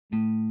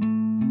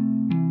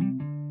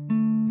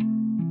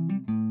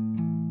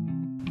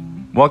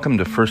Welcome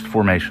to First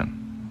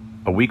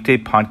Formation, a weekday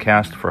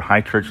podcast for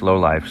high church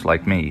lowlifes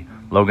like me,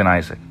 Logan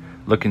Isaac,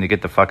 looking to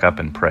get the fuck up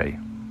and pray.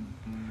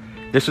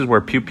 This is where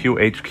Pew Pew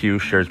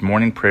HQ shares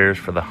morning prayers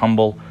for the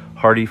humble,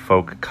 hardy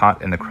folk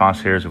caught in the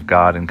crosshairs of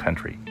God and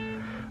country.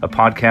 A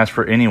podcast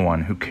for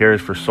anyone who cares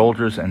for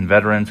soldiers and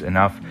veterans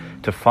enough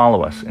to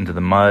follow us into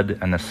the mud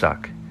and the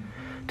suck,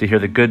 to hear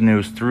the good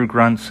news through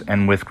grunts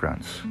and with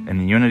grunts, in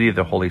the unity of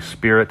the Holy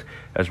Spirit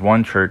as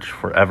one church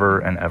forever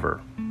and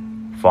ever.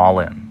 Fall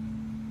in.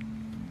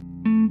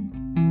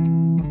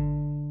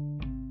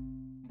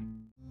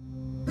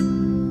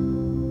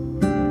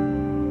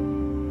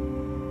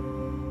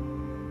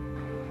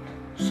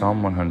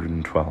 Psalm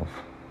 112.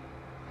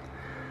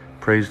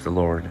 Praise the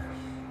Lord.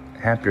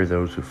 Happy are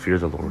those who fear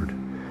the Lord,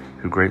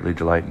 who greatly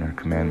delight in your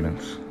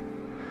commandments.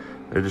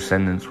 Their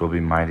descendants will be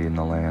mighty in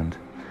the land.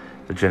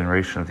 The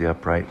generation of the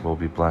upright will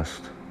be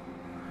blessed.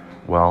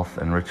 Wealth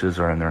and riches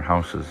are in their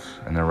houses,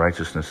 and their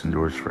righteousness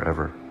endures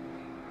forever.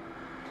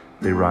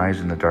 They rise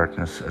in the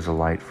darkness as a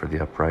light for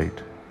the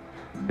upright.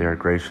 They are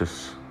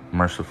gracious,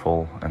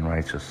 merciful, and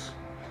righteous.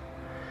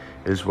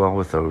 It is well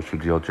with those who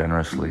deal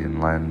generously and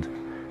lend,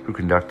 who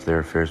conduct their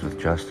affairs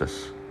with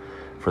justice,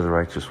 for the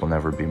righteous will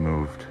never be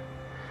moved.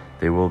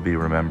 They will be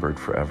remembered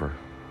forever.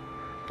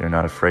 They are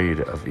not afraid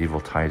of evil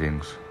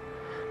tidings.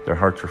 Their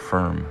hearts are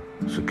firm,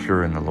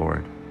 secure in the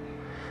Lord.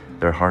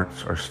 Their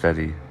hearts are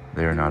steady,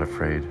 they are not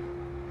afraid.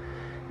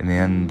 In the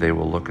end they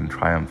will look in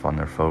triumph on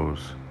their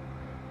foes.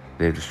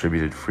 They have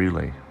distributed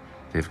freely,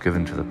 they have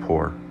given to the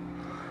poor.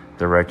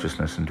 Their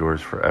righteousness endures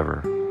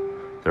forever.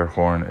 Their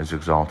horn is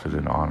exalted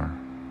in honor.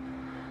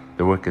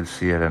 The wicked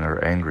see it and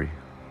are angry.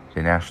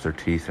 They gnash their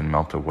teeth and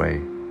melt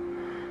away.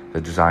 The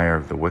desire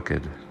of the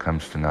wicked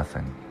comes to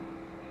nothing.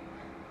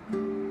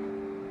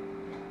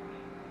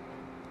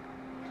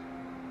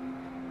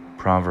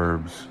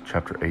 Proverbs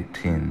chapter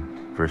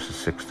 18, verses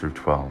 6 through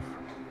 12.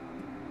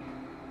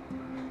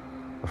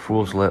 A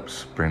fool's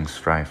lips bring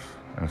strife,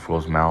 and a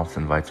fool's mouth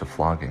invites a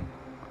flogging.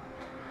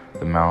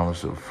 The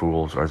mouths of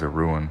fools are their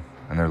ruin,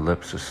 and their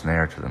lips a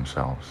snare to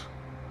themselves.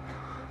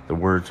 The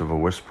words of a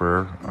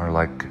whisperer are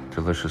like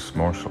delicious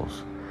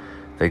morsels.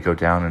 They go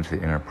down into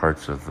the inner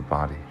parts of the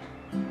body.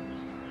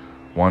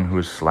 One who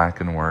is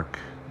slack in work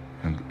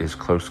is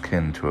close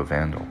kin to a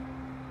vandal.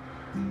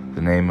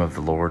 The name of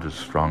the Lord is a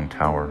strong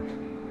tower.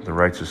 The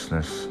righteous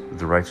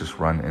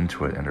run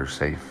into it and are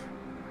safe.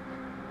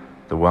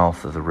 The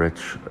wealth of the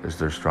rich is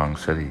their strong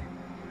city.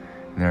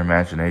 In their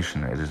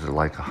imagination it is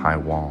like a high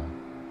wall.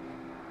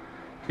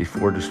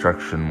 Before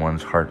destruction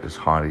one's heart is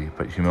haughty,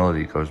 but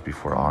humility goes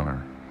before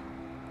honor.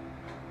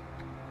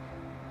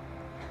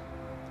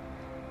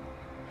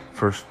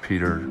 1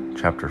 Peter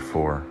chapter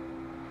 4,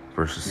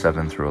 verses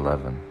 7 through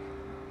 11.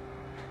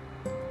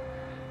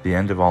 The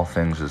end of all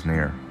things is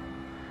near.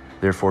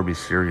 Therefore be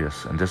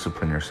serious and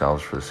discipline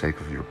yourselves for the sake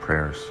of your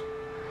prayers.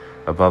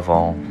 Above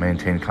all,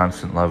 maintain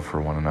constant love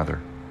for one another,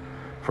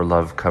 for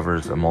love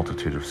covers a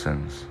multitude of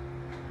sins.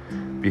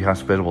 Be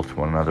hospitable to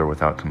one another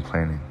without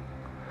complaining.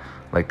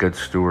 Like good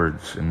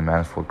stewards in the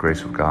manifold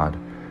grace of God,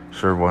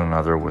 serve one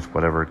another with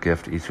whatever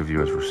gift each of you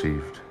has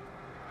received.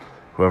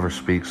 Whoever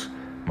speaks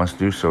must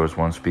do so as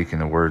one speaking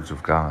the words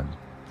of God.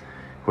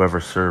 Whoever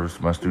serves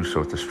must do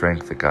so with the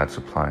strength that God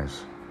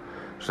supplies,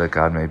 so that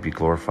God may be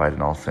glorified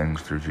in all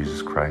things through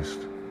Jesus Christ.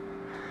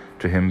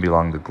 To him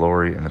belong the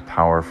glory and the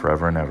power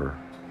forever and ever.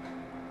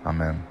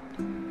 Amen.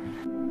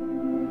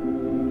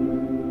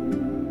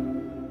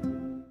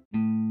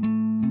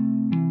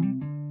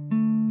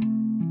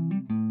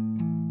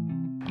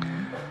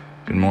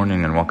 Good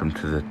morning and welcome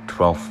to the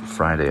 12th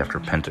Friday after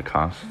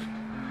Pentecost.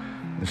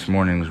 This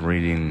morning's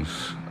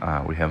readings,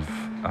 we have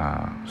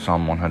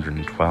Psalm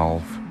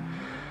 112,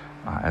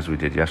 as we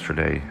did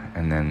yesterday,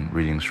 and then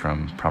readings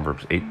from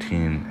Proverbs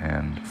 18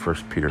 and 1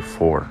 Peter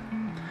 4.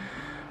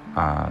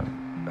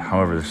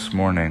 However, this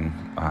morning,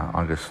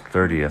 August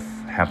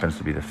 30th, happens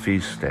to be the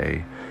feast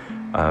day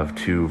of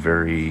two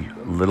very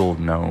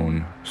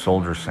little-known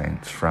soldier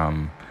saints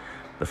from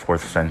the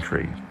 4th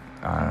century,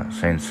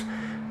 Saints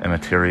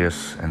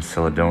Emeterius and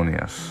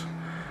Siladonius.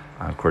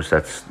 Of course,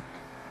 that's,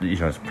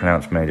 it's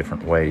pronounced many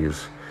different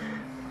ways,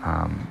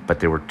 but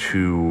they were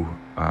two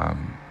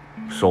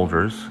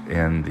soldiers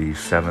in the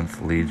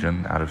 7th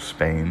Legion out of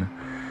Spain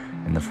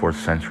in the 4th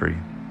century.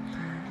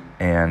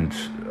 And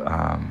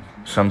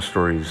some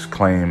stories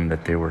claim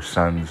that they were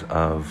sons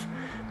of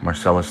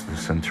Marcellus the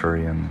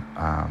centurion,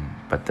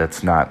 but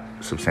that's not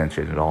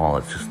substantiated at all.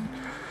 It's just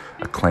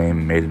a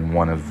claim made in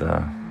one of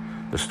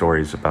the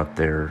stories about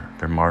their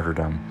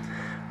martyrdom.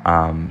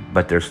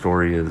 But their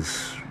story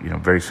is,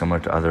 very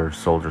similar to other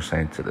soldier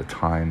saints at the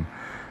time.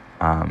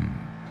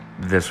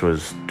 This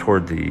was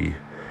toward the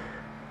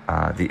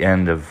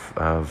end of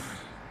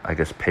I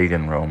guess,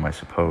 pagan Rome, I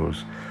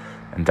suppose.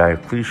 And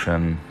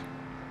Diocletian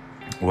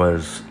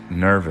was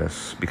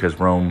nervous because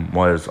Rome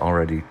was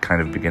already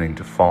kind of beginning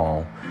to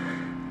fall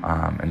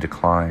and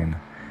decline.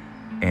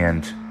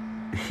 And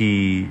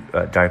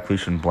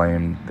Diocletian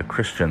blamed the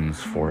Christians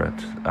for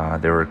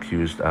it. They were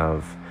accused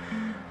of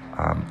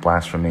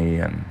blasphemy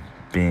and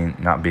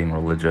not being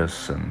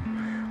religious, and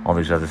all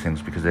these other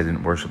things because they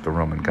didn't worship the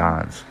Roman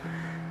gods.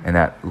 And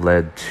that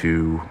led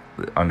to,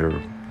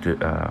 under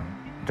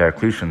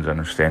Diocletian's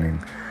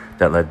understanding,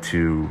 that led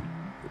to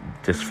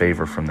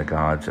disfavor from the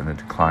gods and the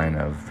decline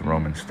of the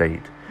Roman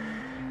state.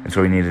 And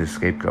so he needed a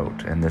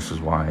scapegoat, and this is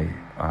why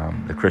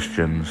the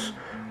Christians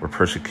were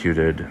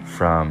persecuted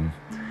from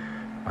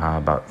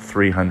about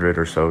 300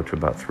 or so to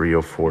about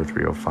 304,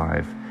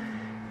 305.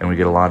 And we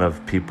get a lot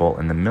of people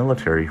in the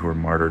military who were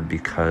martyred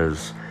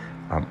because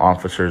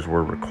officers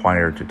were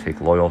required to take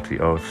loyalty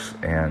oaths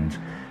and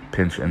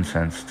pinch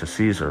incense to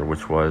Caesar,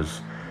 which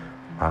was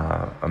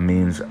a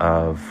means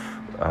of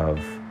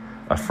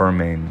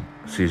affirming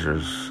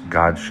Caesar's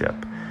godship.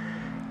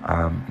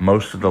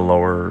 Most of the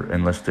lower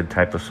enlisted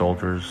type of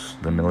soldiers,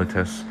 the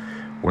militias,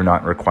 were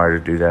not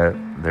required to do that.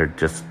 They're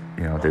just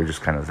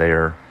kind of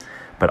there.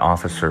 But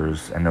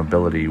officers and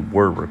nobility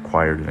were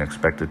required and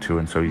expected to,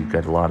 and so you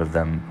get a lot of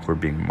them who are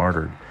being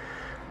martyred,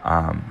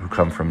 who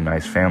come from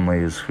nice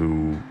families,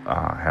 who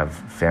have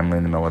family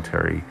in the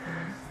military,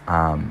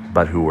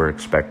 but who were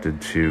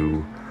expected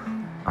to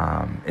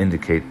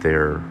indicate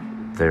their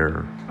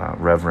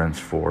reverence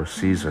for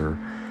Caesar,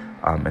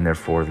 and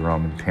therefore the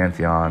Roman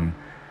pantheon,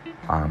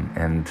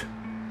 and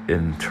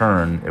in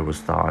turn, it was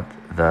thought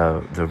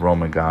the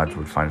Roman gods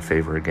would find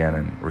favor again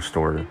and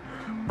restore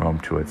Rome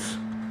to its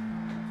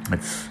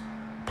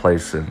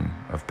place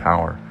of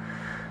power.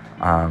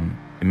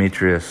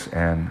 Demetrius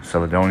and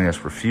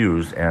Celadonius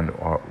refused and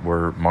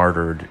were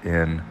martyred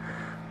in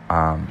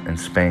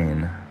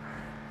Spain,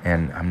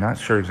 and I'm not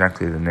sure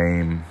exactly the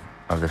name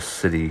of the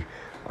city,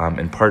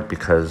 in part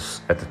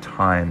because at the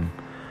time,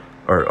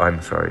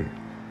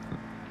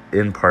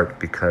 in part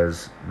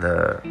because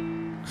the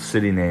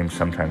city names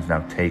sometimes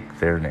now take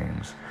their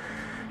names.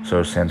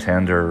 So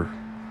Santander,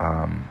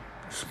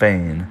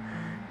 Spain,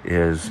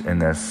 is in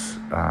this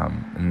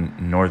in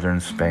northern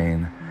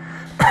Spain,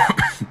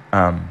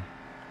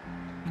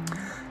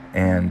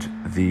 and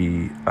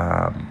the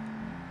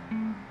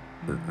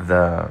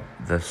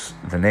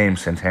name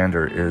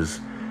Santander is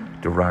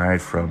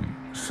derived from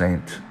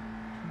Saint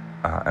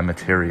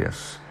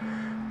Emeterius,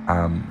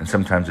 and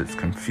sometimes it's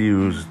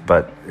confused,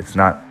 but it's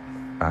not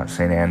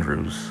St.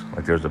 Andrews.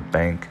 Like there's a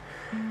bank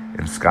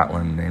in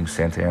Scotland named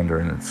Santander,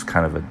 and it's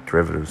kind of a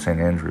derivative of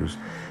St. Andrews,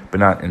 but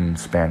not in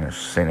Spanish.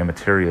 St.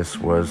 Emeterius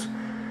was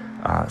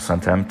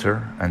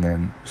Santemter, and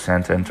then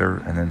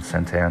Santenter, and then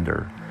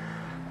Santander.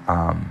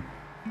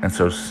 And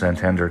so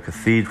Santander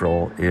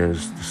Cathedral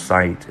is the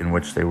site in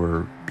which they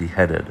were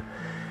beheaded.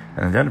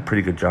 And they've done a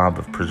pretty good job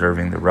of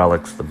preserving the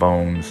relics, the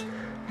bones.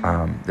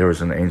 There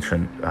was an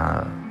ancient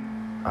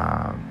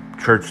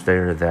church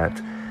there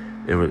that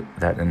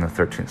in the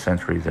 13th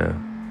century,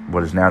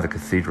 what is now the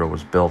cathedral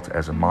was built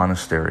as a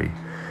monastery,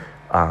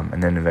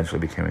 and then eventually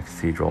became a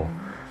cathedral.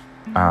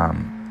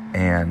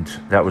 And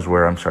that was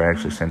where,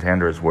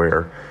 Santander is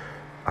where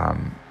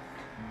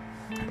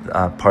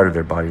part of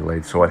their body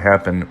laid. So what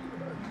happened,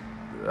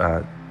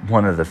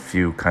 one of the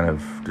few kind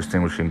of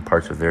distinguishing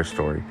parts of their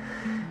story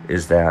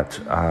is that,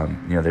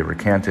 they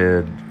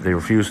recanted, they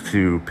refused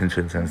to pinch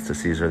incense to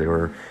Caesar, they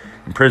were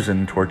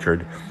imprisoned,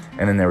 tortured,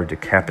 and then they were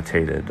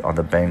decapitated on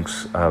the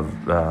banks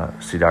of the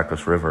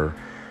Sidacos River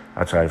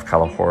outside of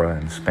Calahorra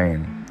in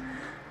Spain.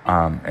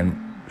 And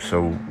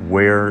so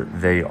where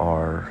they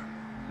are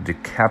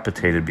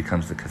decapitated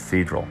becomes the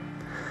cathedral.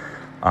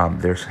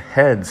 Their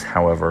heads,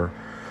 however,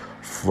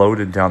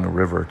 floated down the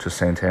river to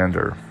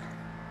Santander.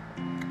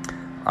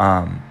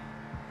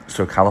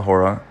 So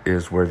Calahorra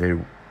is where they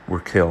were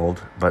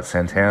killed, but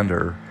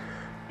Santander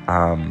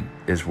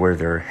is where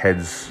their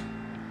heads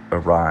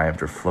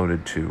arrived or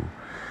floated to.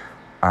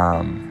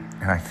 And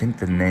I think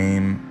the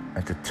name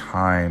at the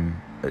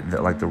time,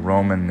 like the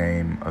Roman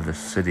name of the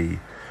city,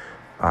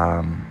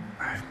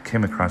 I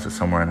came across it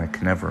somewhere and I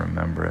can never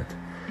remember it.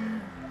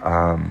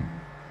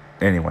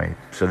 Anyway,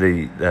 so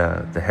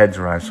the heads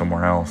arrive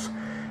somewhere else,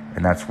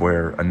 and that's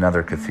where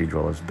another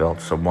cathedral is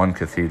built. So one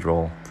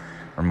cathedral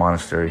or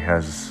monastery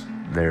has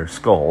their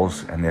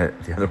skulls, and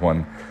the other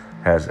one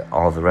has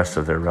all the rest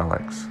of their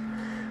relics.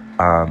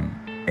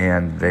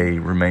 And they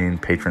remain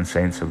patron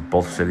saints of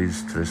both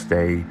cities to this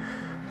day.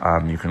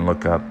 You can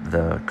look up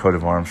the coat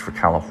of arms for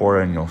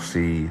Calahorra, and you'll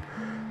see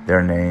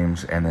their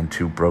names and then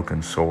two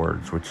broken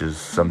swords, which is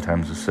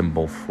sometimes a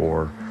symbol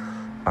for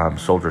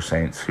soldier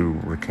saints who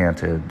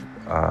recanted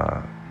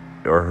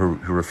or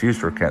who refused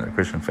to recant their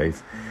Christian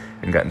faith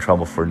and got in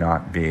trouble for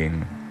not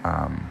being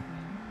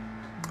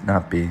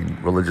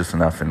religious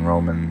enough in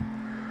Roman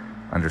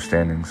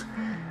understandings.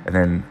 And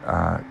then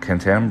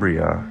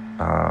Cantabria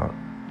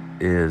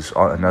is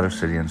another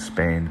city in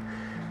Spain,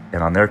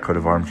 and on their coat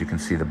of arms you can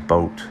see the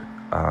boat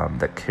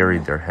that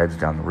carried their heads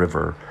down the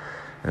river.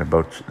 And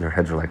their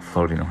heads are like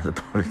floating over the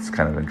boat. It's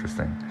kind of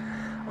interesting.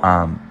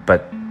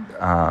 But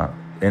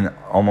in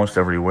almost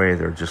every way,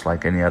 they're just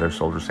like any other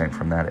soldier saint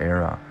from that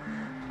era.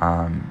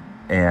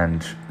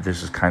 And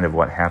this is kind of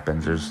what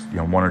happens. There's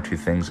one or two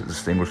things that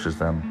distinguishes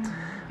them.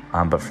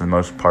 But for the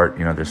most part,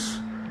 this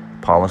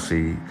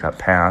policy got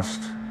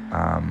passed,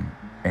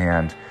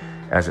 and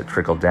as it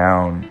trickled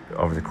down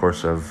over the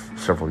course of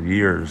several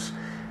years,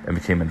 and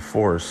became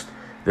enforced,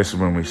 this is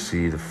when we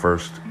see the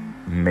first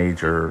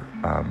major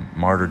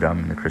martyrdom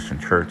in the Christian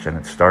church, and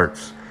it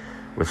starts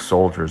with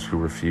soldiers who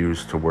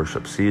refuse to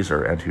worship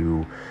Caesar and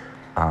who,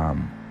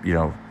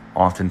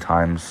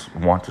 oftentimes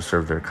want to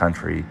serve their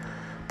country,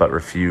 but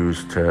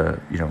refuse to,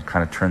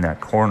 kind of turn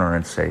that corner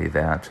and say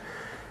that,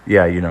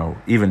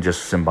 even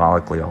just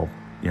symbolically, I'll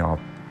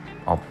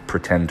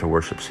pretend to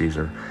worship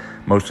Caesar.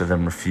 Most of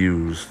them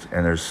refused,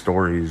 and there's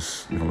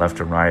stories, left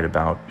and right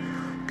about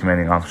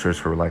commanding officers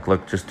who were like,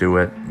 look, just do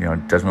it.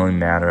 It doesn't really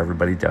matter.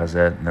 Everybody does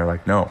it. And they're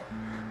like, no,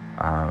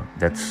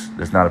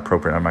 that's not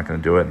appropriate. I'm not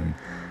going to do it. And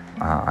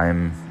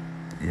I'm,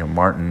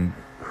 Martin,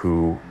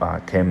 who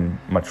came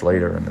much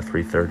later in the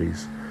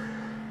 330s,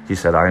 he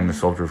said, I am the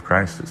soldier of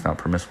Christ. It's not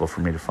permissible for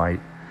me to fight.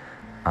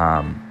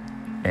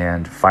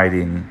 And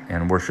fighting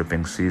and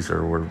worshiping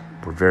Caesar were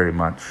very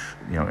much,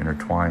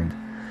 intertwined.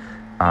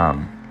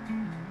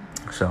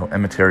 So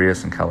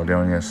Emeterius and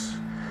Caledonius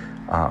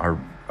are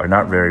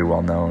not very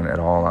well known at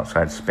all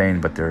outside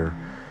Spain, but they're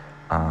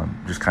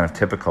just kind of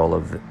typical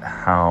of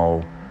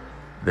how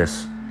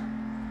this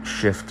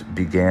shift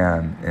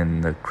began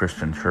in the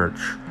Christian church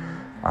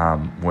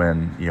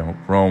when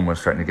Rome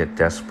was starting to get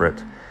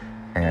desperate,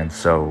 and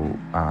so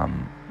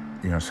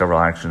several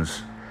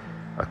actions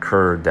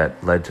occurred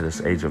that led to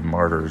this age of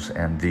martyrs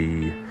and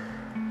the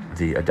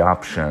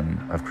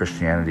adoption of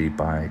Christianity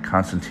by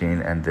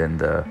Constantine, and then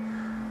the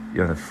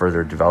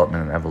further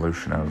development and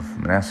evolution of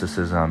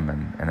monasticism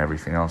and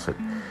everything else.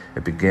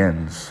 It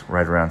begins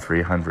right around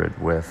 300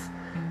 with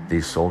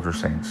these soldier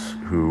saints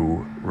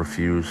who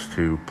refuse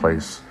to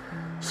place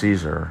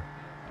Caesar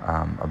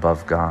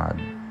above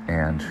God,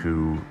 and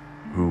who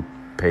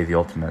pay the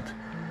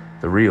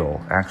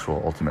real, actual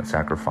ultimate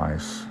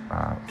sacrifice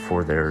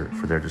for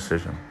their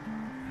decision.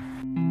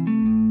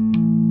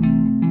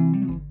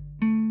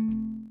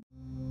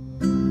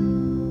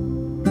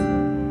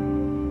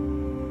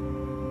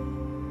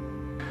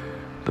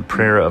 The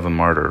Prayer of a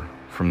Martyr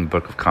from the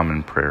Book of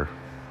Common Prayer.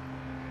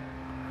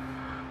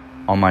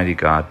 Almighty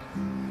God,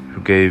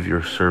 who gave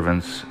your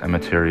servants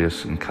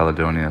Emeterius and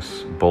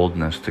Caledonius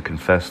boldness to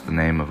confess the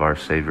name of our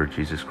Savior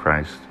Jesus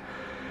Christ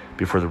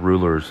before the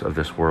rulers of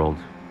this world,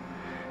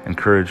 and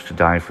courage to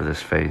die for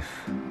this faith,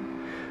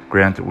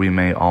 grant that we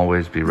may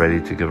always be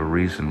ready to give a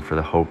reason for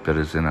the hope that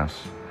is in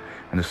us,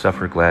 and to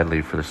suffer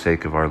gladly for the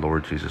sake of our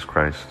Lord Jesus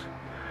Christ,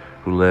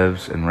 who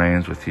lives and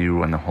reigns with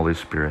you and the Holy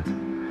Spirit,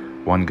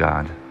 one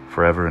God,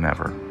 forever and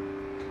ever.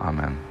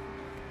 Amen.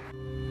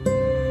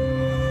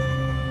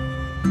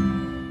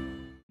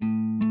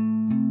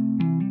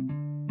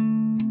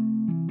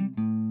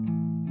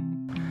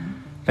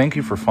 Thank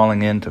you for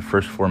falling in to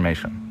First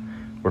Formation,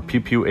 where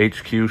Pew Pew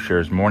HQ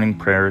shares morning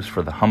prayers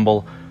for the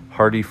humble,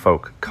 hardy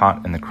folk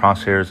caught in the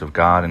crosshairs of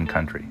God and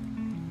country.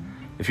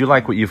 If you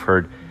like what you've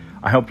heard,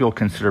 I hope you'll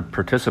consider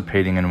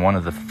participating in one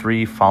of the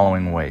 3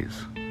 following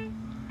ways.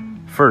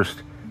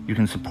 First, you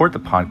can support the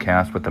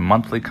podcast with a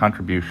monthly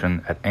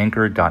contribution at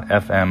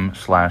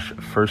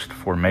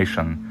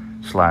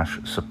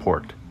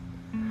anchor.fm/firstformation/support.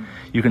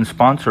 You can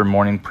sponsor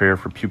morning prayer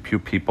for Pew Pew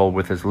people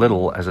with as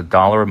little as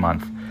 $1 a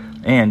month,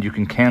 and you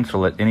can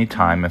cancel at any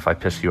time if I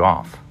piss you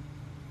off.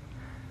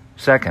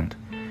 Second,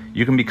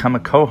 you can become a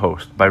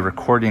co-host by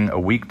recording a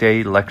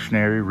weekday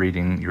lectionary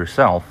reading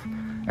yourself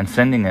and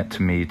sending it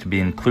to me to be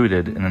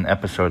included in an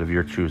episode of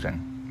your choosing.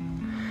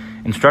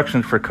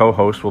 Instructions for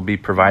co-hosts will be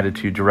provided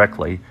to you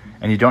directly,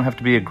 and you don't have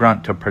to be a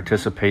grunt to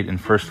participate in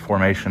First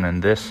Formation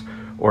in this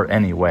or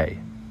any way.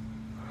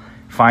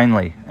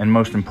 Finally, and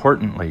most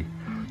importantly,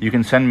 you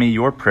can send me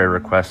your prayer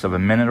requests of a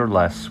minute or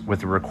less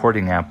with the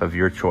recording app of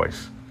your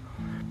choice.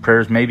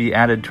 Prayers may be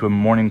added to a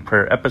morning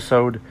prayer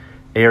episode,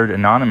 aired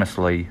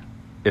anonymously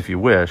if you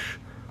wish,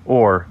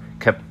 or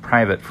kept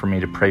private for me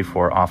to pray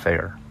for off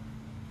air.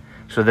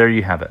 So there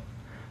you have it,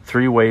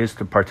 3 ways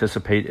to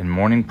participate in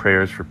morning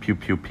prayers for Pew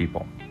Pew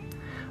people.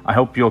 I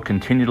hope you'll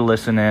continue to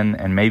listen in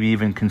and maybe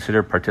even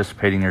consider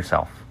participating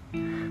yourself.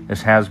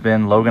 This has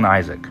been Logan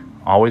Isaac,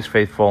 always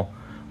faithful,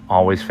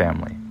 always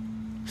family.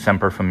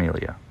 Semper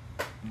Familia.